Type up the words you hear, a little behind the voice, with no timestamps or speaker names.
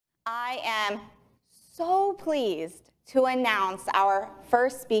I am so pleased to announce our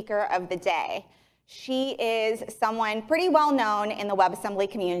first speaker of the day. She is someone pretty well known in the WebAssembly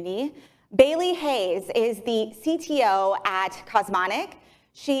community. Bailey Hayes is the CTO at Cosmonic.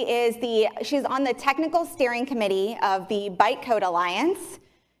 She's on the technical steering committee of the Bytecode Alliance.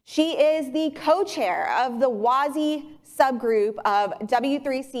 She is the co-chair of the WASI subgroup of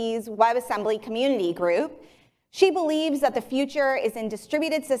W3C's WebAssembly community group. She believes that the future is in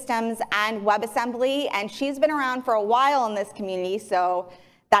distributed systems and WebAssembly, and she's been around for a while in this community, so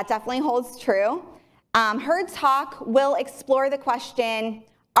that definitely holds true. Her talk will explore the question,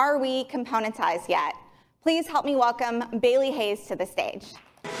 are we componentized yet? Please help me welcome Bailey Hayes to the stage.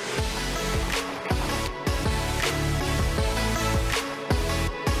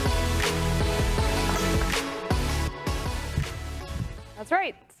 That's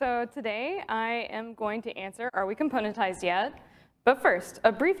right. So today I am going to answer, are we componentized yet? But first,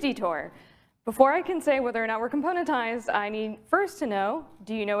 a brief detour. Before I can say whether or not we're componentized, I need first to know,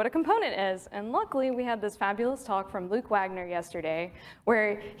 do you know what a component is? And luckily, we had this fabulous talk from Luke Wagner yesterday,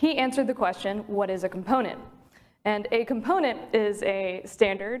 where he answered the question, what is a component? And a component is a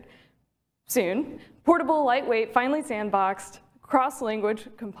standard, soon, portable, lightweight, finely sandboxed, cross-language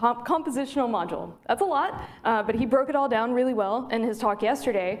compositional module. That's a lot, but he broke it all down really well in his talk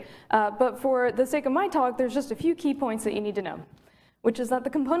yesterday. But for the sake of my talk, there's just a few key points that you need to know, which is that the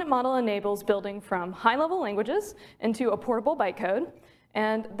component model enables building from high-level languages into a portable bytecode,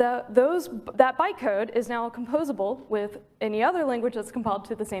 and that bytecode is now composable with any other language that's compiled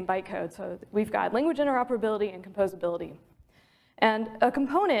to the same bytecode. So we've got language interoperability and composability. And a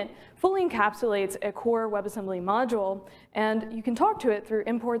component fully encapsulates a core WebAssembly module, and you can talk to it through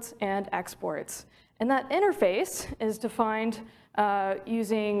imports and exports. And that interface is defined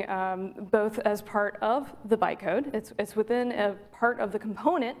using both as part of the bytecode. It's within a part of the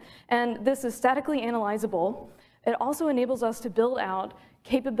component, and this is statically analyzable. It also enables us to build out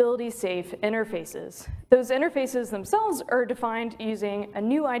capability-safe interfaces. Those interfaces themselves are defined using a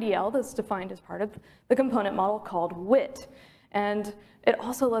new IDL that's defined as part of the component model called WIT. And it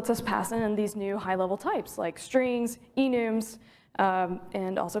also lets us pass in these new high-level types like strings, enums,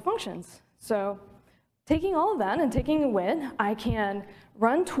 and also functions. So taking all of that and taking WIT, I can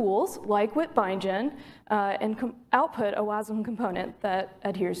run tools like WIT bindgen and output a WASM component that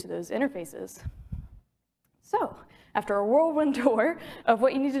adheres to those interfaces. So after a whirlwind tour of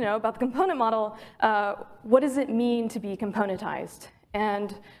what you need to know about the component model, what does it mean to be componentized?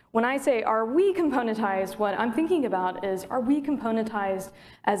 And when I say, are we componentized, what I'm thinking about is, are we componentized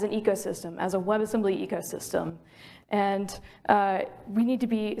as an ecosystem, as a WebAssembly ecosystem? And we need to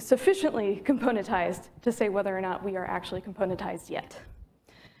be sufficiently componentized to say whether or not we are actually componentized yet.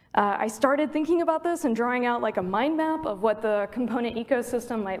 I started thinking about this and drawing out like a mind map of what the component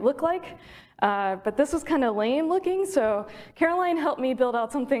ecosystem might look like. But this was kind of lame looking, so Caroline helped me build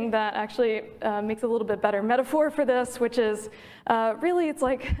out something that actually makes a little bit better metaphor for this, which is really it's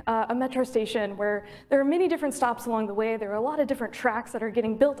like a metro station where there are many different stops along the way. There are a lot of different tracks that are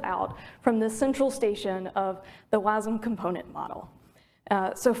getting built out from the central station of the WASM component model.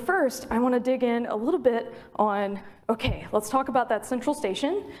 So first, I want to dig in a little bit on, okay, let's talk about that central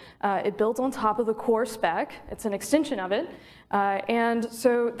station. It builds on top of the core spec. It's an extension of it. And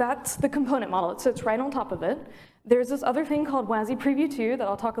so that's the component model. It sits right on top of it. There's this other thing called WASI Preview 2 that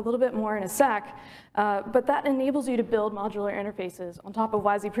I'll talk a little bit more in a sec. But that enables you to build modular interfaces on top of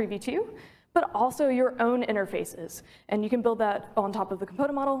WASI Preview 2, but also your own interfaces. And you can build that on top of the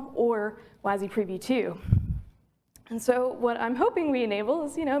component model or WASI Preview 2. And so what I'm hoping we enable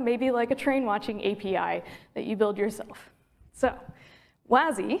is, maybe like a train watching API that you build yourself. So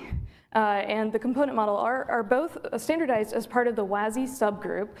WASI and the component model are both standardized as part of the WASI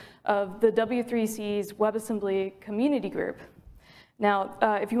subgroup of the W3C's WebAssembly community group. Now,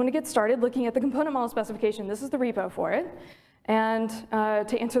 if you want to get started looking at the component model specification, this is the repo for it. And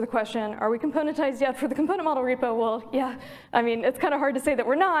to answer the question, are we componentized yet for the component model repo? Well, yeah, I mean, it's kind of hard to say that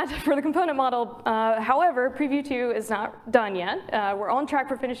we're not for the component model. However, Preview 2 is not done yet. We're on track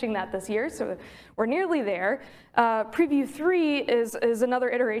for finishing that this year, so we're nearly there. Preview 3 is another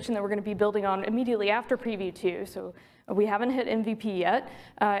iteration that we're going to be building on immediately after Preview 2, so we haven't hit MVP yet,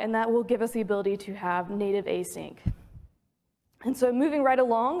 and that will give us the ability to have native async. And so moving right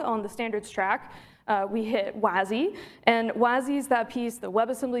along on the standards track, we hit WASI, and WASI is that piece, the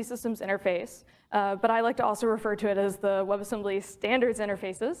WebAssembly Systems Interface, but I like to also refer to it as the WebAssembly Standards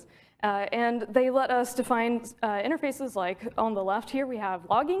Interfaces, and they let us define interfaces like on the left here we have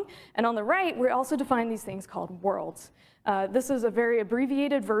logging, and on the right we also define these things called worlds. This is a very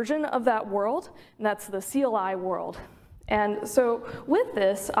abbreviated version of that world, and that's the CLI world. And so with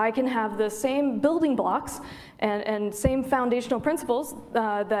this, I can have the same building blocks and same foundational principles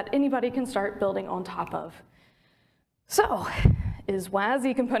that anybody can start building on top of. So, is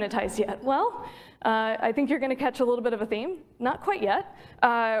WASI componentized yet? Well, I think you're going to catch a little bit of a theme. Not quite yet.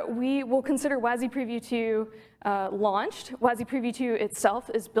 We will consider WASI Preview 2 launched. WASI Preview 2 itself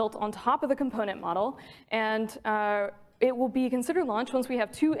is built on top of the component model, and it will be considered launched once we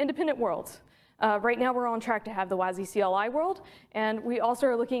have 2 independent worlds. Right now, we're on track to have the WASI CLI world, and we also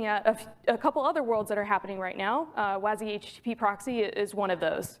are looking at a couple other worlds that are happening right now. WASI HTTP proxy is one of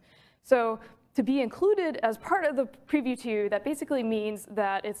those. So to be included as part of the Preview 2, that basically means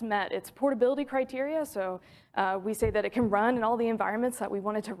that it's met its portability criteria. So we say that it can run in all the environments that we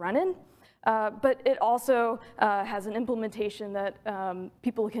want it to run in. But it also has an implementation that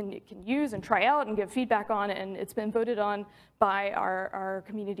people can use and try out and give feedback on, and it's been voted on by our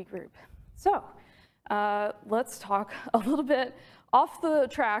community group. So let's talk a little bit off the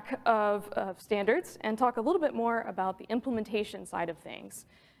track of standards and talk a little bit more about the implementation side of things.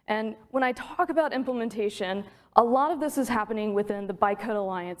 And when I talk about implementation, a lot of this is happening within the Bytecode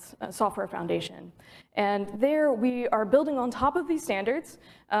Alliance software foundation. And there we are building on top of these standards,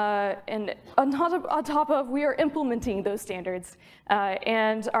 and on top of, we are implementing those standards.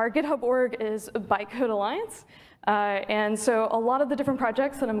 And our GitHub org is Bytecode Alliance. And so a lot of the different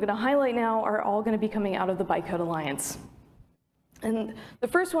projects that I'm going to highlight now are all going to be coming out of the Bytecode Alliance. And the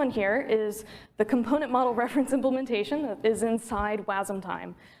first one here is the component model reference implementation that is inside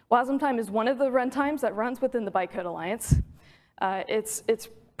WASMTime. WASMTime is one of the runtimes that runs within the Bytecode Alliance. It's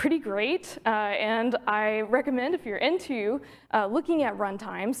pretty great, and I recommend if you're into looking at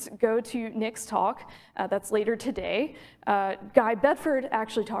runtimes, go to Nick's talk. That's later today. Guy Bedford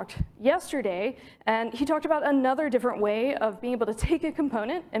actually talked yesterday, and he talked about another different way of being able to take a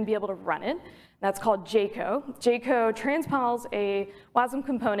component and be able to run it. That's called JCO. JCO transpiles a WASM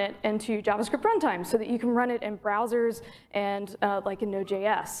component into JavaScript runtime so that you can run it in browsers and like in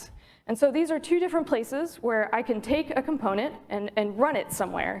Node.js. And so these are 2 different places where I can take a component and run it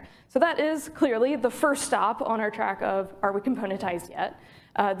somewhere. So that is clearly the first stop on our track of, are we componentized yet?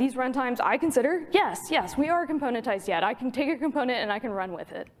 These runtimes I consider, yes, we are componentized yet. I can take a component and I can run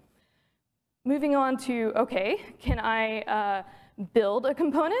with it. Moving on to, okay, can I build a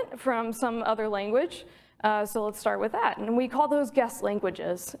component from some other language? So let's start with that. And we call those guest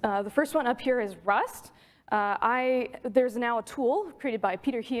languages. The first one up here is Rust. There's now a tool created by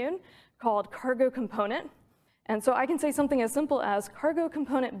Peter Hune called Cargo Component. And so I can say something as simple as cargo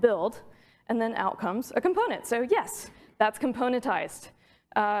component build, and then out comes a component. So yes, that's componentized.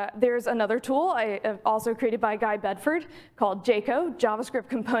 There's another tool also created by Guy Bedford called JCO, JavaScript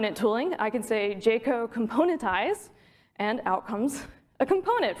Component Tooling. I can say JCO componentize, and out comes a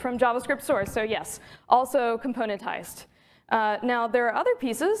component from JavaScript source. So yes, also componentized. Now, there are other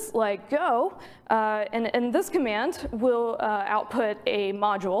pieces like Go, and this command will output a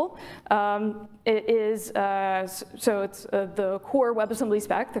module. It is, so it's the core WebAssembly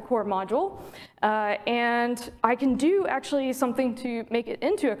spec, the core module. And I can do actually something to make it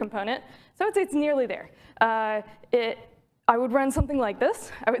into a component. So I would say it's nearly there. I would run something like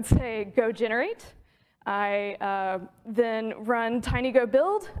this. I would say Go generate. I then run tinygo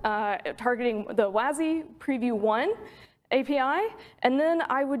build, targeting the WASI Preview 1 API, and then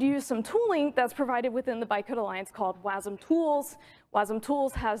I would use some tooling that's provided within the Bytecode Alliance called WASM Tools. WASM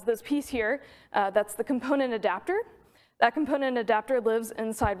Tools has this piece here that's the component adapter. That component adapter lives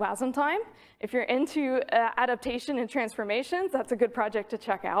inside WASMTime. If you're into adaptation and transformations, that's a good project to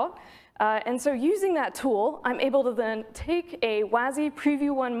check out. And so using that tool, I'm able to then take a WASI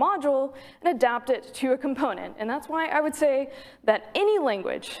Preview 1 module and adapt it to a component. And that's why I would say that any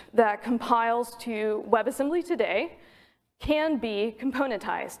language that compiles to WebAssembly today can be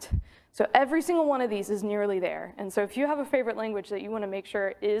componentized. So every single one of these is nearly there. And so if you have a favorite language that you want to make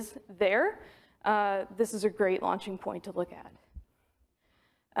sure is there, this is a great launching point to look at.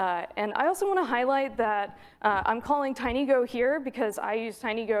 And I also want to highlight that I'm calling tinygo here because I use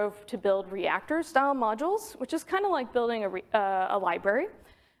tinygo to build reactor-style modules, which is kind of like building a library.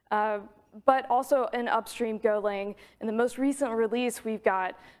 But also in upstream Golang. In the most recent release, we've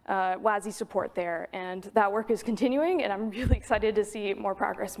got WASI support there, and that work is continuing, and I'm really excited to see more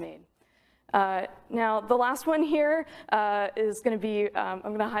progress made. Now, the last one here is going to be, I'm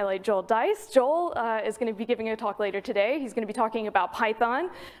going to highlight Joel Dice. Joel is going to be giving a talk later today. He's going to be talking about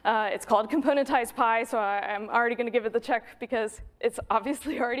Python. It's called Componentized Py, so I'm already going to give it the check because it's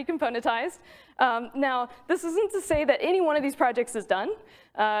obviously already componentized. Now, this isn't to say that any one of these projects is done.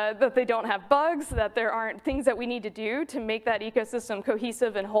 that they don't have bugs, that there aren't things that we need to do to make that ecosystem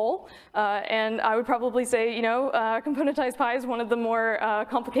cohesive and whole. And I would probably say, Componentized Pi is one of the more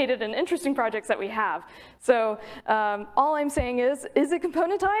complicated and interesting projects that we have. So all I'm saying is it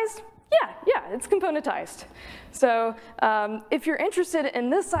componentized? Yeah, it's componentized. So if you're interested in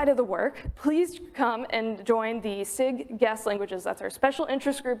this side of the work, please come and join the SIG guest languages. That's our special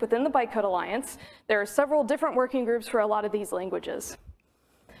interest group within the Bytecode Alliance. There are several different working groups for a lot of these languages.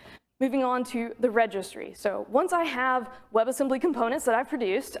 Moving on to the registry. So once I have WebAssembly components that I've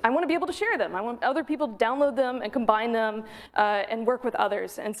produced, I want to be able to share them. I want other people to download them and combine them and work with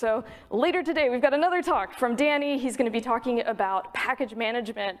others. And so later today, we've got another talk from Danny. He's going to be talking about package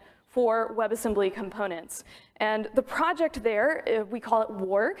management for WebAssembly components. And the project there, we call it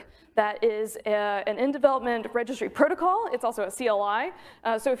WARG. That is an in-development registry protocol. It's also a CLI.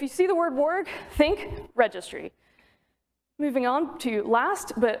 So if you see the word WARG, think registry. Moving on to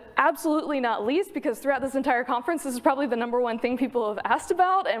last, but absolutely not least, because throughout this entire conference, this is probably the #1 thing people have asked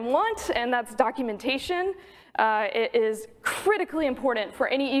about and want, and that's documentation. It is critically important for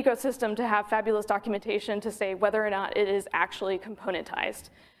any ecosystem to have fabulous documentation to say whether or not it is actually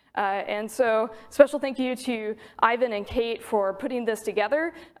componentized. And so special thank you to Ivan and Kate for putting this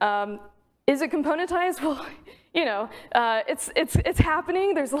together. Is it componentized? Well, it's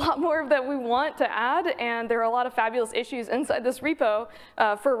happening. There's a lot more that we want to add, and there are a lot of fabulous issues inside this repo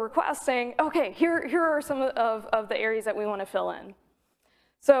for requests saying, okay, here are some of the areas that we want to fill in.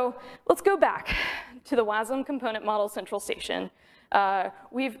 So let's go back to the WASM component model central station.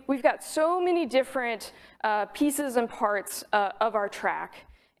 We've got so many different pieces and parts of our track.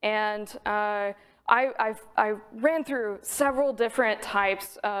 And I ran through several different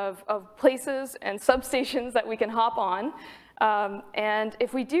types of places and substations that we can hop on. And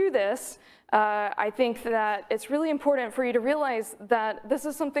if we do this, I think that it's really important for you to realize that this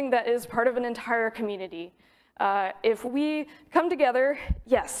is something that is part of an entire community. If we come together,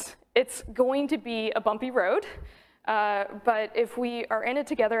 yes, it's going to be a bumpy road. But if we are in it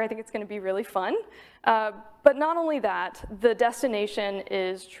together, I think it's going to be really fun. But not only that, the destination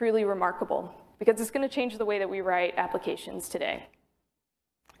is truly remarkable, because it's going to change the way that we write applications today.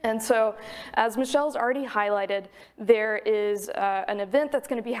 And so, as Michelle's already highlighted, there is an event that's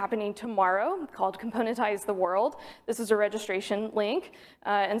going to be happening tomorrow called Componentize the World. This is a registration link.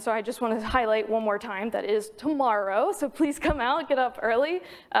 And so I just want to highlight one more time that is tomorrow. So please come out, get up early.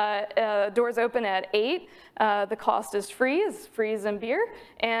 Doors open at 8. The cost is free as in beer.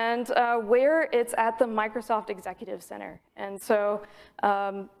 And where it's at the Microsoft Executive Center. And so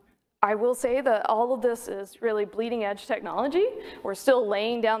I will say that all of this is really bleeding edge technology. We're still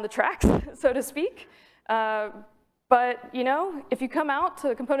laying down the tracks, so to speak. But if you come out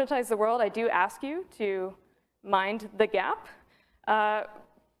to Componentize the World, I do ask you to mind the gap.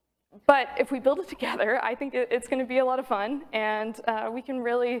 But if we build it together, I think it's going to be a lot of fun, and we can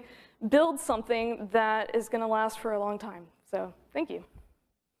really build something that is going to last for a long time. So thank you.